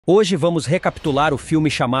Hoje vamos recapitular o filme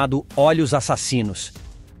chamado Olhos Assassinos.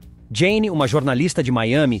 Jane, uma jornalista de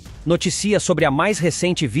Miami, noticia sobre a mais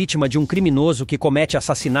recente vítima de um criminoso que comete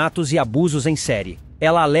assassinatos e abusos em série.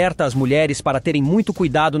 Ela alerta as mulheres para terem muito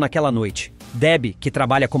cuidado naquela noite. Debbie, que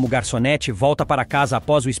trabalha como garçonete, volta para casa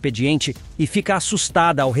após o expediente e fica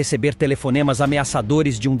assustada ao receber telefonemas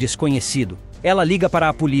ameaçadores de um desconhecido. Ela liga para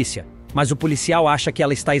a polícia, mas o policial acha que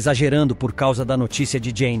ela está exagerando por causa da notícia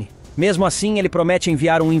de Jane. Mesmo assim, ele promete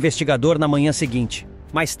enviar um investigador na manhã seguinte.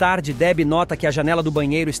 Mais tarde, Debbie nota que a janela do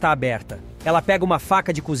banheiro está aberta. Ela pega uma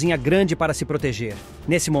faca de cozinha grande para se proteger.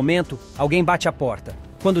 Nesse momento, alguém bate à porta.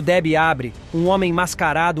 Quando Debbie abre, um homem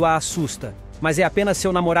mascarado a assusta, mas é apenas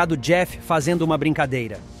seu namorado Jeff fazendo uma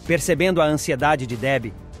brincadeira. Percebendo a ansiedade de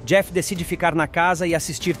Debbie, Jeff decide ficar na casa e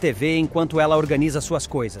assistir TV enquanto ela organiza suas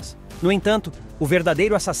coisas. No entanto, o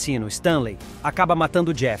verdadeiro assassino, Stanley, acaba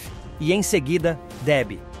matando Jeff, e em seguida,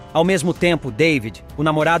 Debbie. Ao mesmo tempo, David, o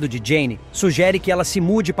namorado de Jane, sugere que ela se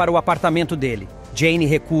mude para o apartamento dele. Jane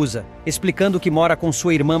recusa, explicando que mora com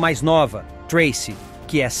sua irmã mais nova, Tracy,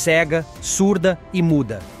 que é cega, surda e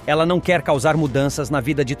muda. Ela não quer causar mudanças na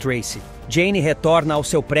vida de Tracy. Jane retorna ao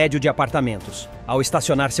seu prédio de apartamentos. Ao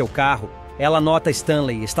estacionar seu carro, ela nota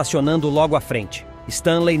Stanley estacionando logo à frente.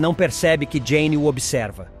 Stanley não percebe que Jane o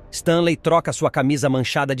observa. Stanley troca sua camisa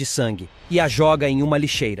manchada de sangue e a joga em uma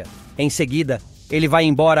lixeira. Em seguida, ele vai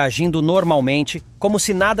embora agindo normalmente, como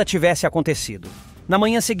se nada tivesse acontecido. Na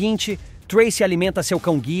manhã seguinte, Tracy alimenta seu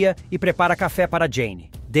cão-guia e prepara café para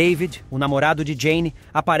Jane. David, o namorado de Jane,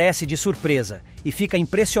 aparece de surpresa e fica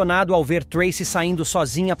impressionado ao ver Tracy saindo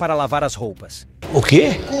sozinha para lavar as roupas. O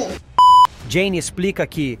quê? Jane explica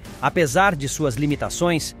que, apesar de suas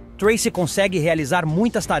limitações, Tracy consegue realizar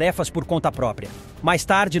muitas tarefas por conta própria. Mais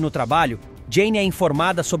tarde, no trabalho, Jane é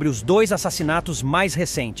informada sobre os 2 assassinatos mais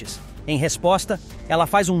recentes. Em resposta, ela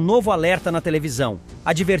faz um novo alerta na televisão,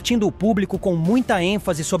 advertindo o público com muita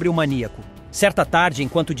ênfase sobre o maníaco. Certa tarde,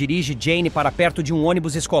 enquanto dirige Jane para perto de um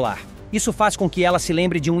ônibus escolar. Isso faz com que ela se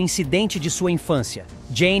lembre de um incidente de sua infância.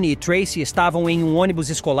 Jane e Tracy estavam em um ônibus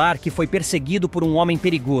escolar que foi perseguido por um homem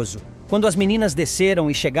perigoso. Quando as meninas desceram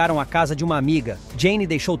e chegaram à casa de uma amiga, Jane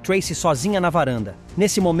deixou Tracy sozinha na varanda.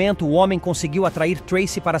 Nesse momento, o homem conseguiu atrair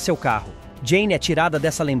Tracy para seu carro. Jane é tirada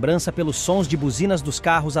dessa lembrança pelos sons de buzinas dos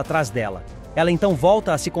carros atrás dela. Ela então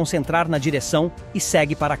volta a se concentrar na direção e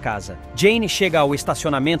segue para casa. Jane chega ao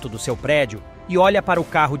estacionamento do seu prédio e olha para o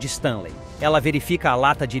carro de Stanley. Ela verifica a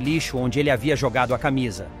lata de lixo onde ele havia jogado a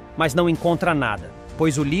camisa, mas não encontra nada,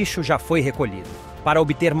 pois o lixo já foi recolhido. Para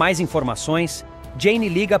obter mais informações, Jane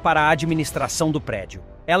liga para a administração do prédio.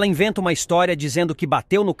 Ela inventa uma história dizendo que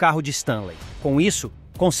bateu no carro de Stanley. Com isso,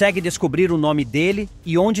 consegue descobrir o nome dele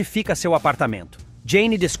e onde fica seu apartamento.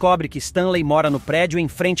 Jane descobre que Stanley mora no prédio em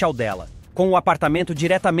frente ao dela, com o apartamento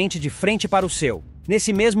diretamente de frente para o seu.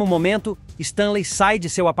 Nesse mesmo momento, Stanley sai de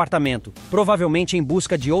seu apartamento, provavelmente em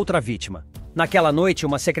busca de outra vítima. Naquela noite,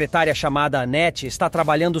 uma secretária chamada Annette está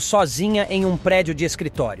trabalhando sozinha em um prédio de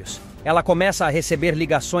escritórios. Ela começa a receber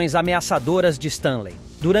ligações ameaçadoras de Stanley.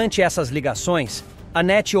 Durante essas ligações,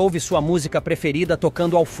 Annette ouve sua música preferida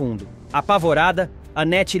tocando ao fundo. Apavorada,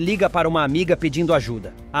 Annette liga para uma amiga pedindo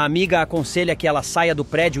ajuda. A amiga aconselha que ela saia do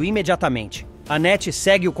prédio imediatamente. Annette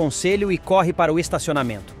segue o conselho e corre para o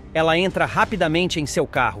estacionamento. Ela entra rapidamente em seu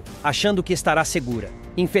carro, achando que estará segura.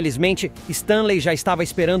 Infelizmente, Stanley já estava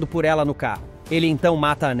esperando por ela no carro. Ele então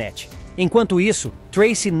mata Annette. Enquanto isso,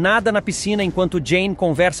 Tracy nada na piscina enquanto Jane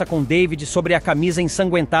conversa com David sobre a camisa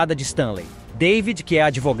ensanguentada de Stanley. David, que é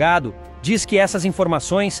advogado, diz que essas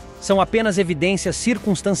informações são apenas evidências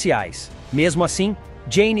circunstanciais. Mesmo assim,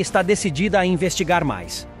 Jane está decidida a investigar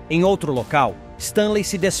mais. Em outro local, Stanley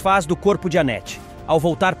se desfaz do corpo de Annette. Ao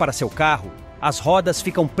voltar para seu carro, as rodas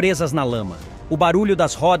ficam presas na lama. O barulho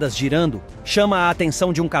das rodas girando chama a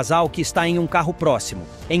atenção de um casal que está em um carro próximo,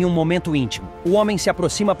 em um momento íntimo. O homem se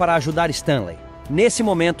aproxima para ajudar Stanley. Nesse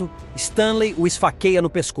momento, Stanley o esfaqueia no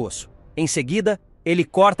pescoço. Em seguida, ele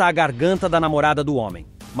corta a garganta da namorada do homem.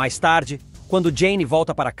 Mais tarde, quando Jane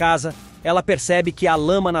volta para casa, ela percebe que há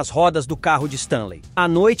lama nas rodas do carro de Stanley. À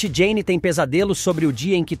noite, Jane tem pesadelos sobre o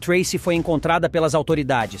dia em que Tracy foi encontrada pelas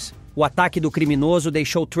autoridades. O ataque do criminoso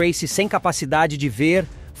deixou Tracy sem capacidade de ver,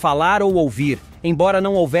 falar ou ouvir, embora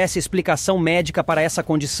não houvesse explicação médica para essa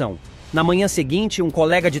condição. Na manhã seguinte, um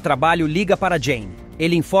colega de trabalho liga para Jane.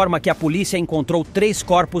 Ele informa que a polícia encontrou 3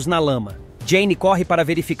 corpos na lama. Jane corre para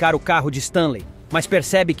verificar o carro de Stanley, mas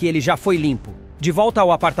percebe que ele já foi limpo. De volta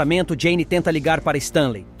ao apartamento, Jane tenta ligar para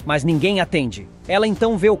Stanley, mas ninguém atende. Ela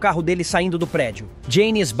então vê o carro dele saindo do prédio.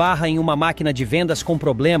 Jane esbarra em uma máquina de vendas com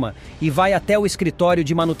problema e vai até o escritório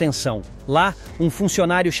de manutenção. Lá, um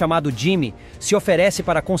funcionário chamado Jimmy se oferece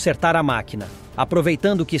para consertar a máquina.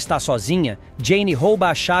 Aproveitando que está sozinha, Jane rouba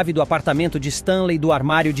a chave do apartamento de Stanley do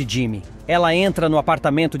armário de Jimmy. Ela entra no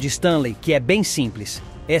apartamento de Stanley, que é bem simples,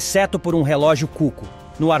 exceto por um relógio cuco.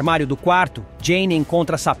 No armário do quarto, Jane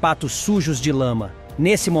encontra sapatos sujos de lama.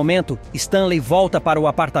 Nesse momento, Stanley volta para o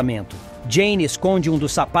apartamento. Jane esconde um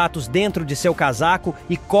dos sapatos dentro de seu casaco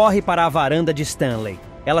e corre para a varanda de Stanley.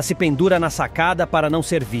 Ela se pendura na sacada para não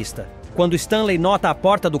ser vista. Quando Stanley nota a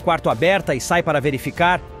porta do quarto aberta e sai para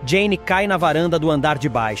verificar, Jane cai na varanda do andar de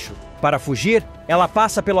baixo. Para fugir, ela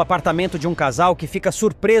passa pelo apartamento de um casal que fica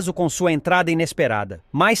surpreso com sua entrada inesperada.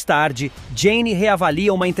 Mais tarde, Jane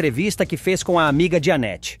reavalia uma entrevista que fez com a amiga de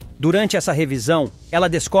Annette. Durante essa revisão, ela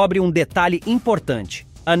descobre um detalhe importante.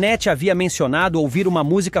 Annette havia mencionado ouvir uma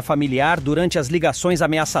música familiar durante as ligações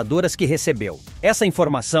ameaçadoras que recebeu. Essa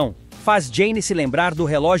informação faz Jane se lembrar do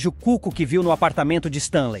relógio cuco que viu no apartamento de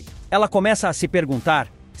Stanley. Ela começa a se perguntar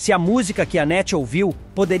se a música que Annette ouviu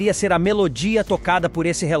poderia ser a melodia tocada por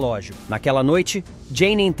esse relógio. Naquela noite,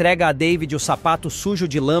 Jane entrega a David o sapato sujo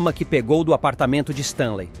de lama que pegou do apartamento de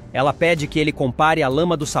Stanley. Ela pede que ele compare a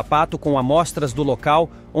lama do sapato com amostras do local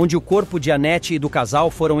onde o corpo de Annette e do casal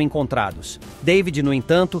foram encontrados. David, no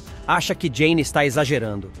entanto, acha que Jane está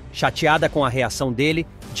exagerando. Chateada com a reação dele,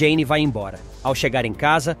 Jane vai embora. Ao chegar em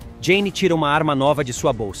casa, Jane tira uma arma nova de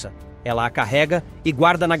sua bolsa. Ela a carrega e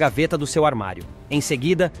guarda na gaveta do seu armário. Em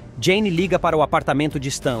seguida, Jane liga para o apartamento de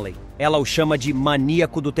Stanley. Ela o chama de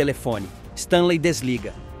maníaco do telefone. Stanley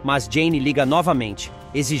desliga, mas Jane liga novamente,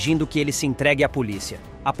 exigindo que ele se entregue à polícia.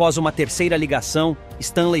 Após uma terceira ligação,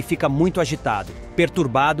 Stanley fica muito agitado.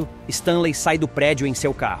 Perturbado, Stanley sai do prédio em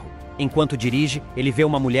seu carro. Enquanto dirige, ele vê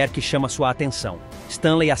uma mulher que chama sua atenção.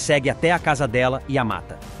 Stanley a segue até a casa dela e a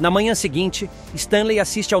mata. Na manhã seguinte, Stanley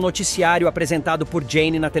assiste ao noticiário apresentado por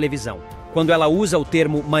Jane na televisão. Quando ela usa o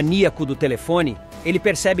termo maníaco do telefone, ele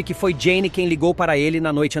percebe que foi Jane quem ligou para ele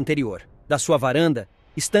na noite anterior. Da sua varanda,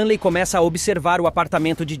 Stanley começa a observar o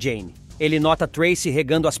apartamento de Jane. Ele nota Tracy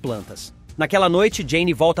regando as plantas. Naquela noite,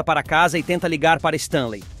 Jane volta para casa e tenta ligar para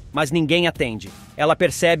Stanley, mas ninguém atende. Ela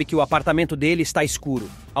percebe que o apartamento dele está escuro.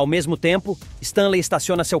 Ao mesmo tempo, Stanley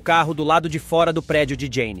estaciona seu carro do lado de fora do prédio de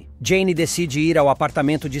Jane. Jane decide ir ao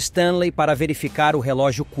apartamento de Stanley para verificar o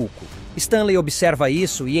relógio cuco. Stanley observa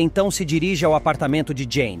isso e então se dirige ao apartamento de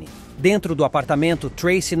Jane. Dentro do apartamento,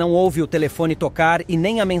 Tracy não ouve o telefone tocar e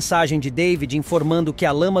nem a mensagem de David informando que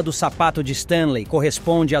a lama do sapato de Stanley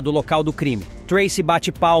corresponde à do local do crime. Tracy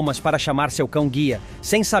bate palmas para chamar seu cão-guia,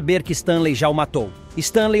 sem saber que Stanley já o matou.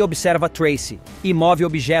 Stanley observa Tracy e move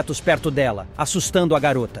objetos perto dela, assustando a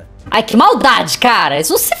garota. Ai, que maldade, cara!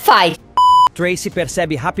 Isso se faz! Tracy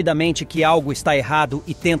percebe rapidamente que algo está errado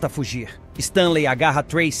e tenta fugir. Stanley agarra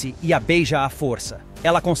Tracy e a beija à força.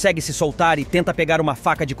 Ela consegue se soltar e tenta pegar uma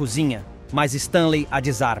faca de cozinha, mas Stanley a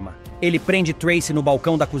desarma. Ele prende Tracy no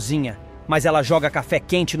balcão da cozinha, mas ela joga café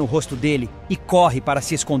quente no rosto dele e corre para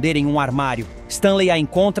se esconder em um armário. Stanley a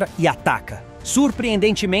encontra e ataca.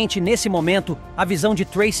 Surpreendentemente, nesse momento, a visão de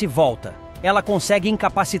Tracy volta. Ela consegue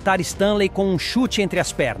incapacitar Stanley com um chute entre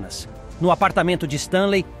as pernas. No apartamento de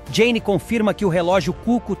Stanley, Jane confirma que o relógio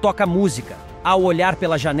cuco toca música. Ao olhar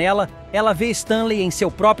pela janela, ela vê Stanley em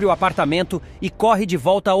seu próprio apartamento e corre de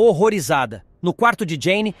volta horrorizada. No quarto de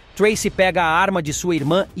Jane, Tracy pega a arma de sua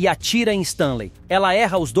irmã e atira em Stanley. Ela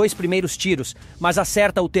erra os 2 primeiros tiros, mas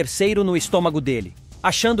acerta o terceiro no estômago dele.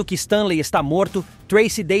 Achando que Stanley está morto,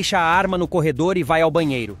 Tracy deixa a arma no corredor e vai ao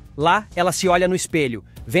banheiro. Lá, ela se olha no espelho,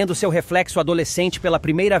 vendo seu reflexo adolescente pela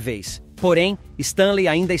primeira vez. Porém, Stanley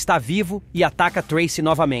ainda está vivo e ataca Tracy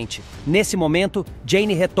novamente. Nesse momento,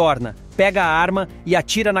 Jane retorna, pega a arma e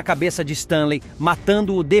atira na cabeça de Stanley,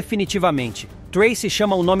 matando-o definitivamente. Tracy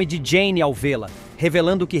chama o nome de Jane ao vê-la,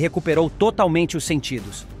 revelando que recuperou totalmente os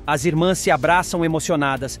sentidos. As irmãs se abraçam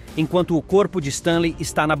emocionadas, enquanto o corpo de Stanley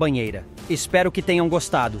está na banheira. Espero que tenham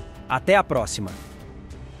gostado. Até a próxima!